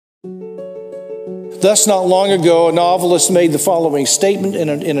Thus, not long ago, a novelist made the following statement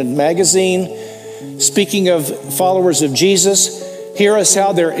in a magazine, speaking of followers of Jesus. Here is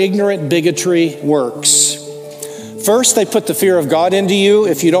how their ignorant bigotry works. First, they put the fear of God into you.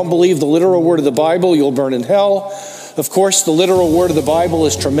 If you don't believe the literal word of the Bible, you'll burn in hell. Of course, the literal word of the Bible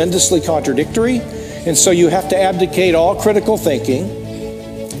is tremendously contradictory, and so you have to abdicate all critical thinking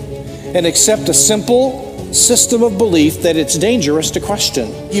and accept a simple system of belief that it's dangerous to question.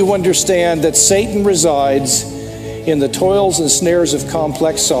 You understand that Satan resides in the toils and snares of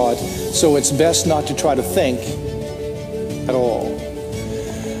complex thought, so it's best not to try to think at all.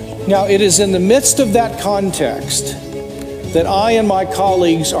 Now, it is in the midst of that context that I and my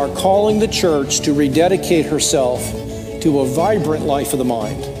colleagues are calling the church to rededicate herself to a vibrant life of the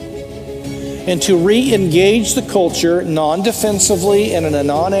mind and to re-engage the culture non-defensively and in a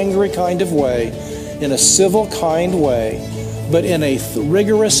non-angry kind of way, in a civil, kind way, but in a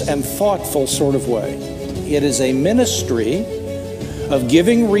rigorous and thoughtful sort of way. It is a ministry of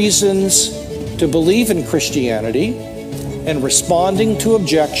giving reasons to believe in Christianity and responding to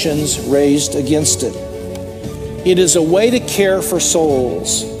objections raised against it. It is a way to care for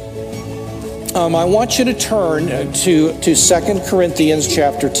souls. I want you to turn to 2 Corinthians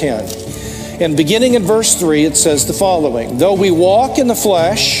chapter 10. And beginning in verse 3, it says the following: though we walk in the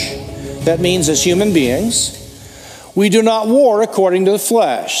flesh, that means as human beings, we do not war according to the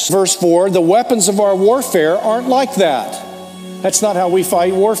flesh. Verse 4, the weapons of our warfare aren't like that. That's not how we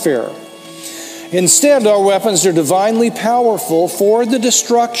fight warfare. Instead, our weapons are divinely powerful for the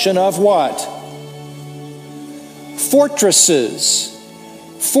destruction of what? Fortresses.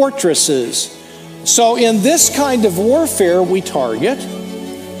 Fortresses. So in this kind of warfare, we target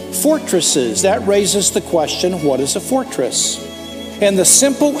fortresses. That raises the question, what is a fortress? And the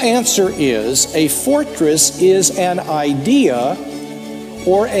simple answer is, a fortress is an idea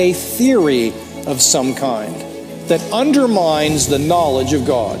or a theory of some kind that undermines the knowledge of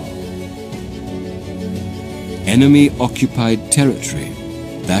God. Enemy-occupied territory.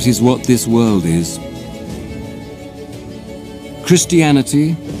 That is what this world is.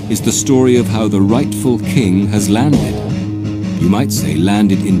 Christianity is the story of how the rightful king has landed. You might say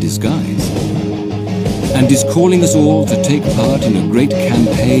landed in disguise. And is calling us all to take part in a great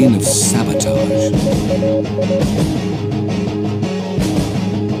campaign of sabotage.